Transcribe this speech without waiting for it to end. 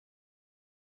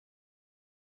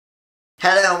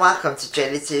Hello and welcome to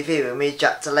Daily TV with me,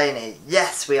 Jack Delaney.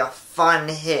 Yes, we are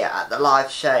finally here at the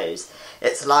live shows.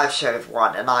 It's live show of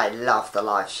one and I love the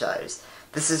live shows.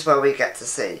 This is where we get to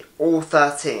see all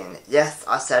 13. Yes,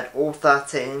 I said all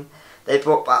 13. They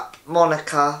brought back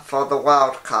Monica for the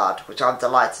wild card, which I'm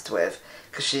delighted with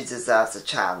because she deserves a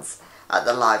chance at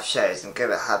the live shows and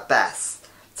give it her best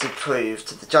to prove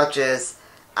to the judges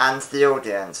and the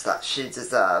audience that she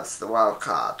deserves the wild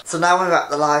card. So now we're at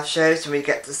the live shows and we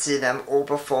get to see them all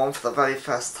perform for the very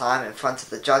first time in front of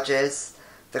the judges,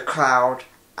 the crowd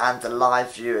and the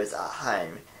live viewers at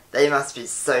home. They must be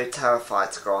so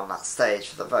terrified to go on that stage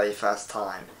for the very first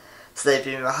time. So they've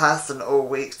been rehearsing all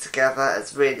week together.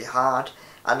 It's really hard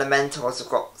and the mentors have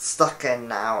got stuck in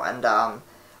now and are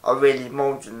really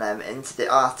moulding them into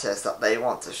the artists that they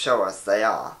want to show us they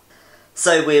are.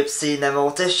 So we've seen them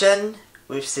audition,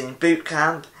 we've seen boot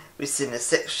camp, we've seen the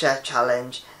 6 share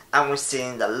challenge, and we've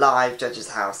seen the live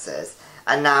judges' houses.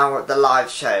 And now the live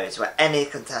shows where any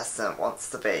contestant wants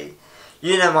to be.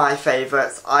 You know my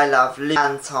favourites. I love Luke,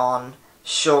 Anton,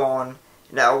 Sean,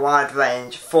 a wide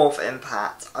range, Fourth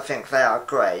Impact. I think they are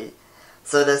great.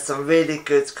 So there's some really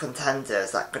good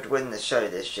contenders that could win the show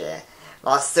this year. And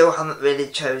I still haven't really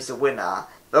chose a winner.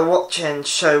 But watching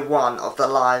show 1 of the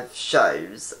live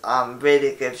shows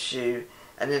really gives you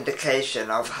an indication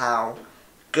of how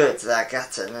good they're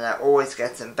getting, and they're always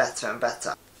getting better and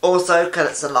better. Also,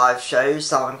 because it's a live show,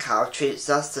 Simon Cowell treats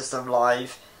us to some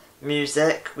live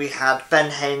music. We had Ben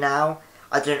Haynow.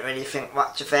 I didn't really think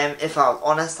much of him. If I was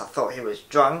honest, I thought he was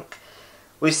drunk.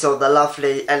 We saw the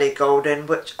lovely Ellie Goulding,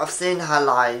 which I've seen her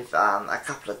live a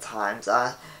couple of times.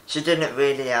 She didn't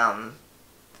really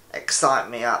excite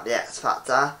me at the X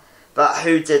Factor, but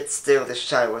who did steal the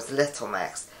show was Little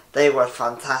Mix. They were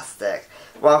fantastic.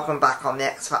 Welcome back on the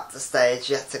X Factor stage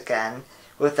yet again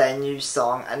with their new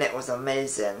song, and it was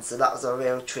amazing. So that was a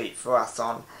real treat for us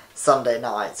on Sunday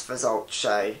night's results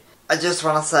show. I just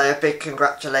want to say a big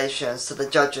congratulations to the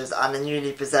judges and the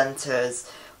newly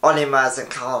presenters, Ollie Murs and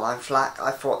Caroline Flack.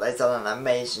 I thought they'd done an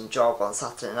amazing job on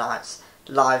Saturday night's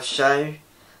live show.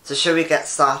 So should we get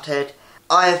started?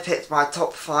 I have picked my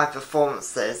top 5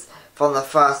 performances from the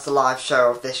first live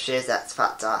show of this year's X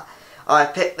Factor. I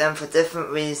picked them for different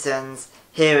reasons.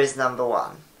 Here is number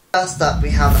 1. First up we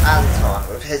have Anton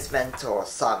with his mentor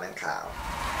Simon Cowell.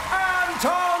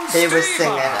 He was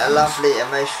singing a lovely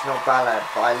emotional ballad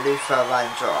by Luther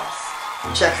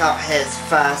Vandross. Check out his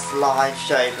first live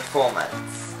show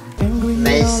performance.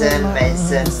 Mason,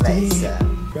 Mason, Mason.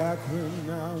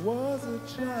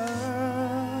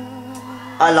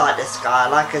 I like this guy, I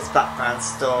like his background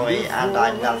story and I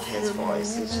love his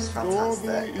voice, he's just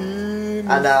fantastic.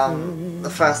 And the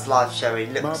first live show he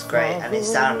looks great and he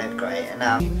sounded great, and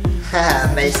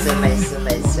Mason, Mason,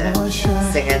 Mason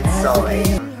singing Sorry.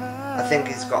 I think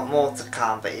he's got more to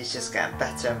come, but he's just getting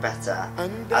better and better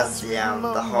as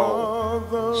the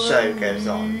whole show goes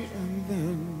on.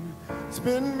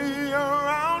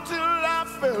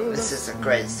 This is a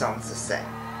great song to sing.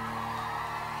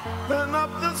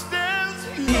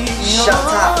 Shut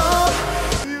up!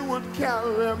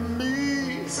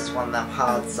 This is one of them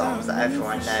hard songs that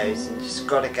everyone knows and you just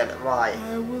gotta get it right,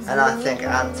 and I think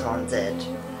Anton did.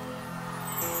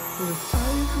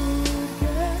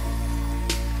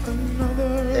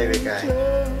 Here we go.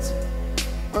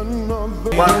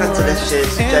 Welcome to this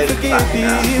year's Joke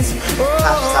Factor.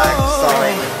 Hashtag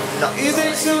sorry, not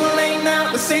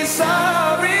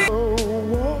sorry.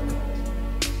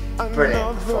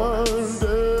 Brilliant performance.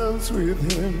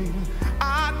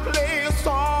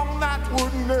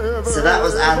 So that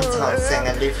was Anton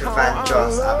singing Luther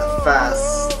Vandross at the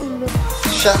first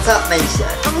Shut Up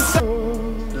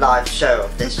Mason live show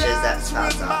of this year's X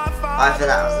Factor. I think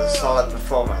that was a solid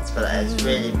performance, but there's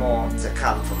really more to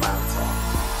come from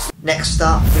Anton. Next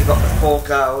up we've got the 4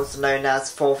 girls known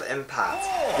as Fourth Impact.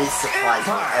 These surprise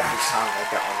me every time they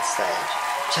get on stage.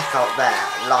 Check out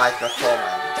their live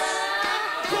performance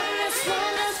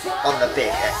on the big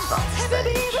X Factor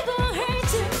stage.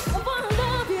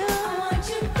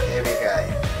 Here we go.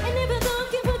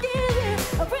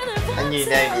 And you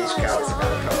know these girls are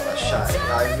going to put on a show,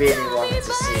 and I really wanted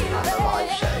to see them at the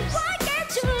live shows,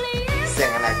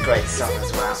 singing a great song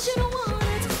as well.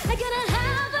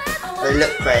 They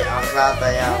look great, I'm glad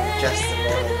they dressed them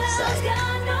all in the same.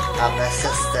 And their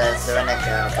sisters are in a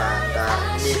girl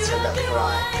band, need to look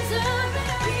right.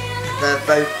 Their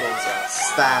vocals are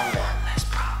standing.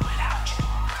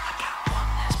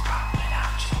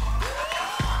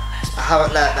 I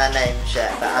haven't learnt their names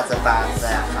yet, but as a band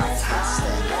they are fantastic.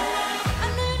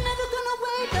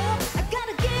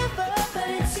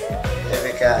 Here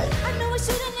we go.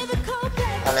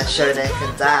 And they show they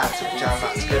can dance, which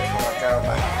that's good for a girl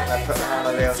band. And they put on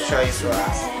a real show for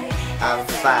us,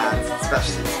 fans,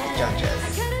 especially to the judges.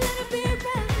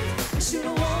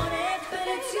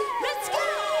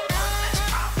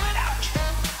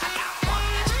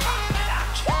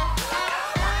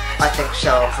 I think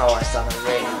Cheryl Cole has done a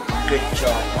really good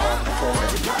job on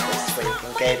performing this week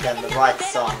and gave them the right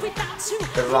song,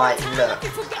 the right look,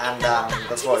 and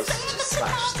the voice just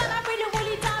smashed it.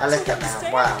 And look at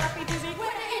them, wow.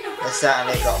 They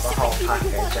certainly got the whole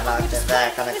package, and I think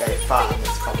they're going to go far in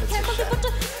this competition.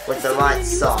 With the right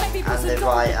song and the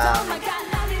right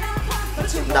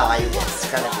night, it's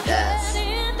going to be theirs.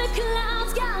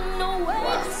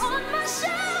 Wow.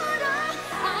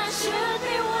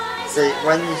 So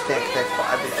when you think they've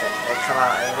got everything, they come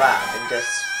out and rap and just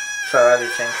throw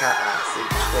everything at us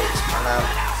each week. And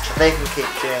if they can keep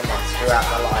doing this throughout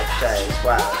the live show as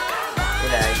well,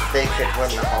 you know, they could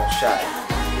win the whole show.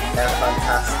 They're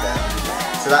fantastic.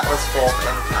 So that was Fourth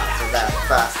Impact of their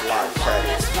first live show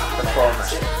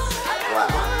performance. Wow.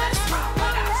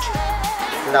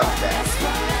 Loved it.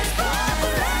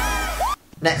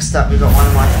 Next up, we've got one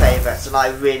of my favourites, and I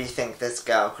really think this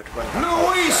girl could win the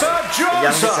whole show. The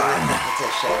youngest in the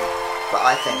competition, but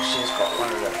I think she's got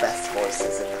one of the best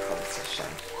voices in the competition.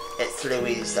 It's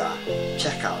Louisa.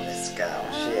 Check out this girl,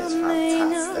 she is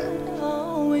fantastic.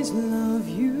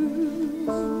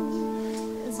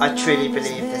 I truly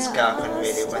believe this girl can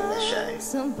really win the show.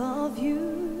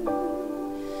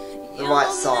 The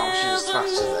right song, she just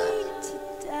smashes it.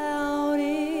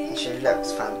 And she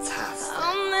looks fantastic.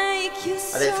 I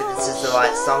don't think this is the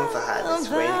right song for her this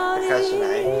week because, you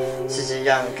know, she's a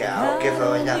young girl, give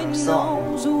her a young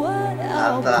song.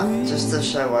 But just to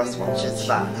show us what she's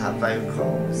about and her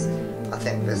vocals, I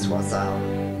think this was, you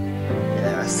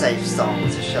know, a safe song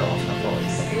to show off her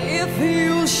voice. If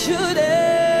you should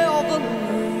ever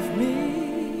leave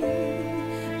me,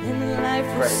 then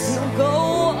life will still go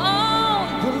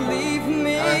on, believe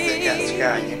me. And as it gets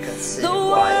going, you can see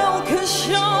why has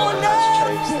chosen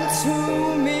this.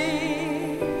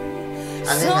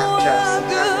 And in that dress, and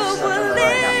she's not the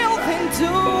right outfit. She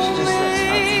just looks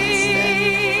fantastic.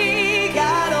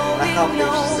 And I can't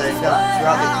believe she's so young.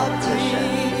 Throughout the competition,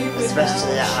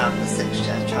 especially at the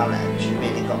 6-year challenge, she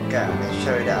really got going and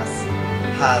showed us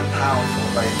how powerful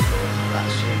vocal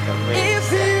that she can really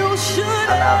sing.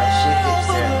 And now if she keeps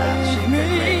doing that, she can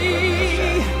really win the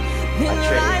show. I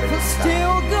truly believe that.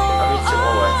 I read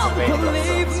some words and really got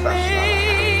some special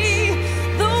elements.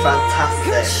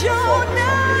 Fantastic performance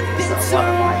from Louisa, one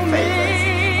of my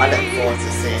favourites. I look forward to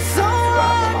seeing her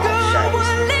throughout the live shows.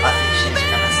 I think she's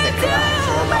going to stick around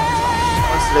for a long time.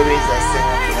 Once Louisa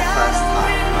singing for the first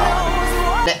time.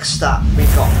 Next up, we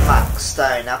got Max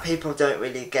Stone. Now people don't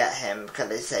really get him because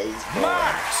they say he's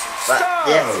boring. But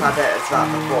the X-Factor is about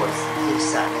the voice, and he's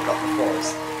certainly got the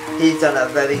voice. He's done a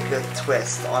very good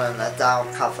twist on an Adele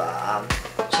cover.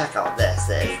 Check out this,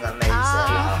 it is an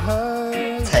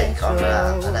amazing take on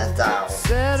an Adele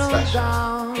special.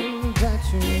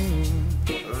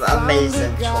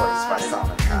 Amazing choice by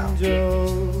Simon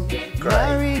Cowell.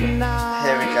 Great.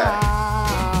 Here we go.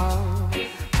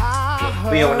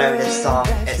 We all know this song,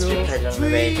 it's been played on the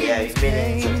radio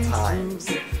millions of times.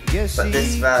 But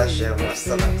this version was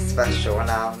something special, and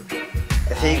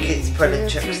if he keeps pulling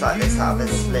tricks like this out of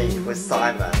his sleeve with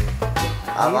Simon,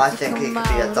 I think he could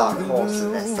be a dark horse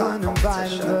in this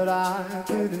competition.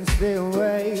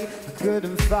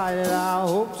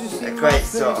 A great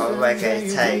sort of reggae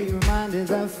take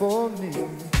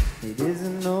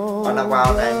on a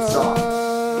well-known song.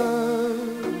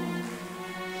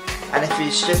 And if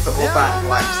you strip it all back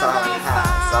like Simon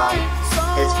has,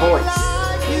 his voice,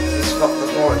 he's got the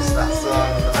voice, that's the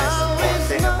most important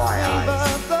thing in my eyes.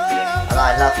 And I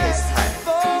love his tone,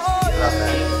 love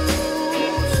it.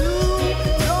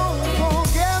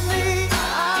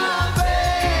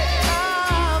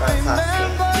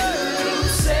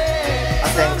 I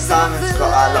think Simon's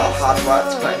got a lot of hard work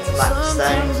to put into Max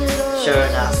Stone,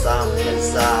 showing us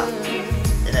his,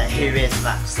 you know, who is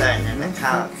Max Stone in the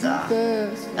character.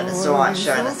 And it's alright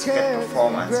showing us a good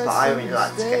performance, but I really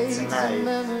like to get to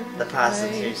know the person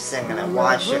who's singing it.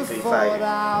 Why should we vote?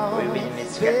 We really need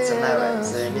to get to know him,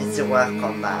 so we need to work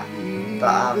on that.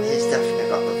 But he's definitely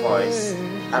got the voice.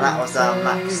 And that was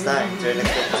Max Stone doing a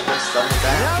good twist on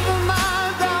there.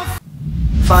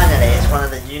 Finally, it's one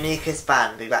of the uniquest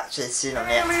bands we've actually seen on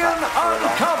the X-Factor for a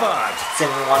long time,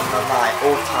 singing one of my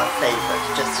all-time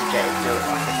favourites, just to get into it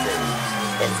like I said.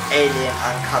 It's Alien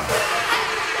Uncovered.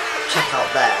 Check out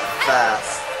their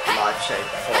first live show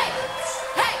performance.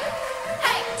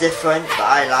 Different,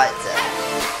 but I liked it.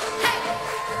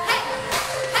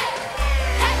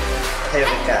 here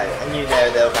we go, and you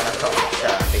know they were going to put on the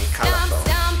show and be colourful,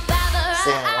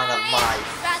 singing one of my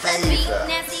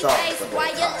favourite songs of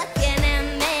all time.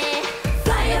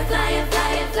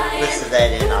 This is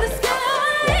Alien Undercover.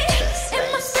 Watch this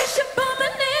space.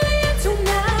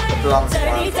 The blonde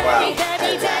one as well.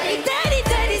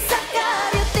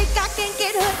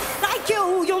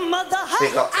 We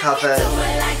got covers,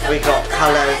 we got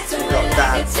colours, we got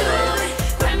dance moves,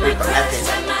 we got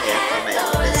everything here for me.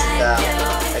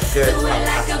 This is a good,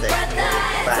 fantastic new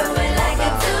band on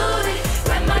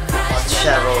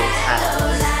Cheryl's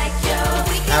hands.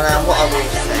 And what I will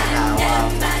say now,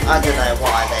 I don't know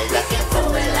why they left the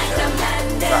competition,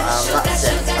 but that's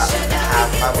it, that's what they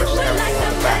have. I wish them all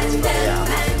the best for the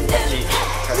future,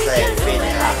 because they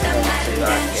really have more to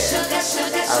like it.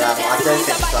 And I don't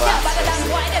think they'll actually,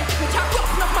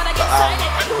 but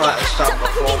quite a strong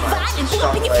performance, and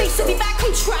strong vocals.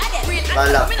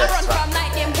 I love this one.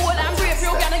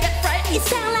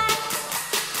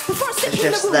 It's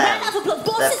just them.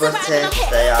 They're British,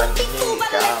 they are unique,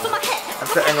 and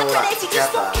putting all that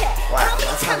together, wow,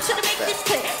 that's fantastic.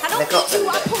 And they got the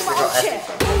lyrics, they got everything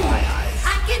in my eyes.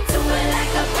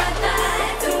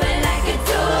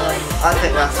 I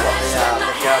think that's what the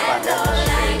girl band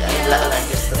industry, and let alone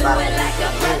just the band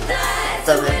industry,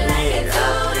 something new and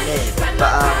unique.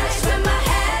 But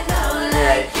you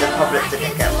know, the public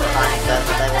didn't get behind them,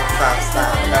 and they were first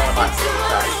down. No one likes to be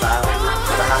first down,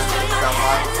 so there has to be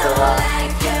someone. So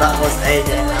that was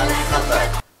Alien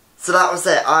Undercover. So that was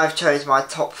it. I've chose my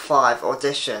top 5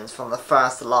 auditions from the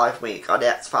first live week of the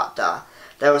X Factor.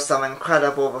 There was some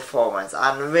incredible performance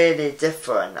and really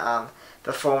different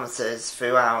performances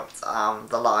throughout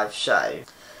the live show.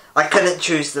 I couldn't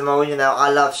choose them all, you know. I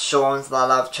love Sean's and I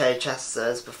love Che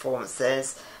Chester's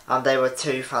performances, and they were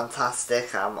two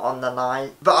fantastic on the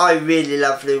night. But I really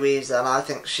love Louisa, and I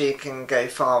think she can go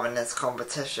far in this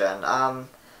competition.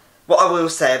 What I will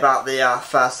say about the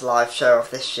first live show of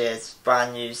this year's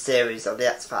brand new series of the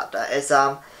X Factor is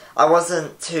I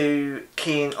wasn't too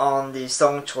keen on the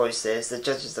song choices the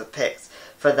judges have picked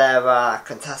for their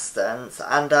contestants,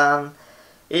 and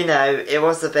you know, it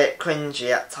was a bit cringy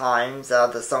at times,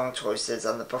 the song choices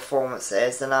and the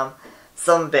performances, and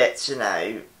some bits, you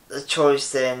know, the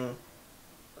choice in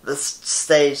the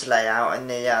stage layout and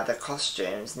the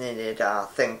costumes needed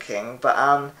thinking,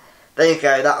 but there you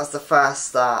go, that was the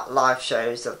first live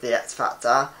shows of the X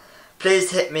Factor.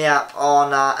 Please hit me up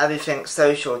on everything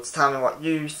social to tell me what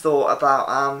you thought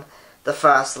about the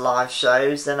first live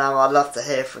shows, and I'd love to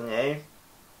hear from you.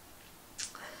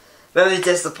 Very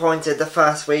disappointed the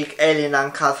first week Alien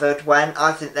Uncovered went.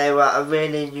 I think they were a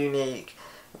really unique,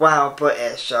 well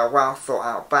British, well thought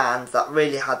out band that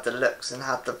really had the looks and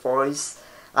had the voice.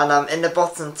 And in the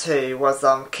bottom 2 was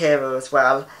Kira as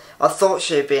well. I thought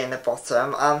she'd be in the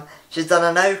bottom. She's done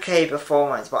an okay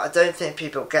performance, but I don't think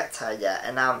people get her yet.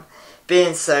 And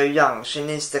being so young, she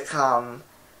needs to come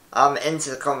into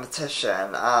the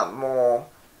competition more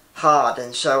hard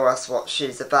and show us what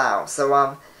she's about.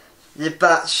 So yeah,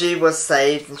 but she was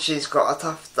saved, and she's got a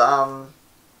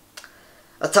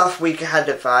tough week ahead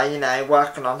of her, you know,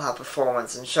 working on her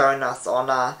performance and showing us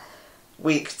on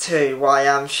week 2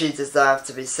 why she deserved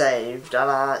to be saved.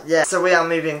 And yeah, so we are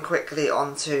moving quickly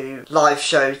on to live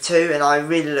show 2, and I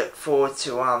really look forward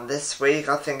to this week.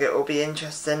 I think it will be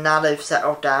interesting. Now they've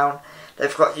settled down,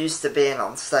 they've got used to being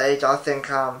on stage. I think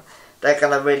they're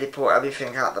going to really pull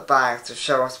everything out the bag to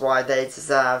show us why they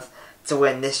deserve to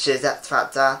win this year's X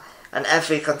Factor. And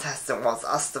every contestant wants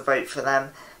us to vote for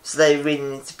them, so they really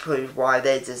need to prove why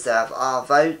they deserve our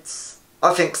votes.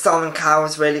 I think Simon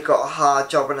Cowell's really got a hard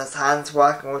job on his hands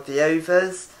working with the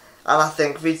overs, and I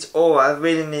think Rita Ora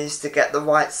really needs to get the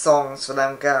right songs for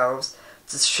them girls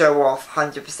to show off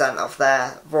 100% of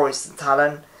their voice and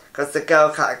talent, because the girl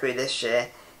category this year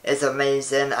is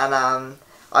amazing, and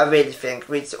I really think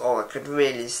Rita Ora could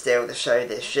really steal the show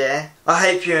this year. I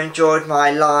hope you enjoyed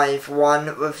my live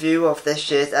 1 review of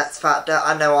this year's X Factor.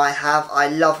 I know I have. I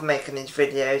love making these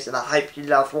videos, and I hope you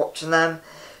love watching them.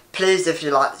 Please, if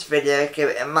you like this video, give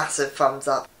it a massive thumbs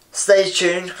up. Stay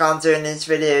tuned, because I'm doing these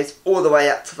videos all the way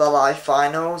up to the live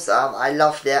finals. I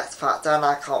love the X Factor, and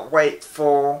I can't wait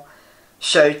for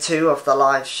show 2 of the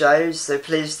live shows, so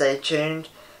please stay tuned.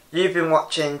 You've been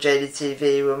watching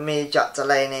JDTV with me, Jack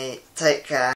Delaney. Take care.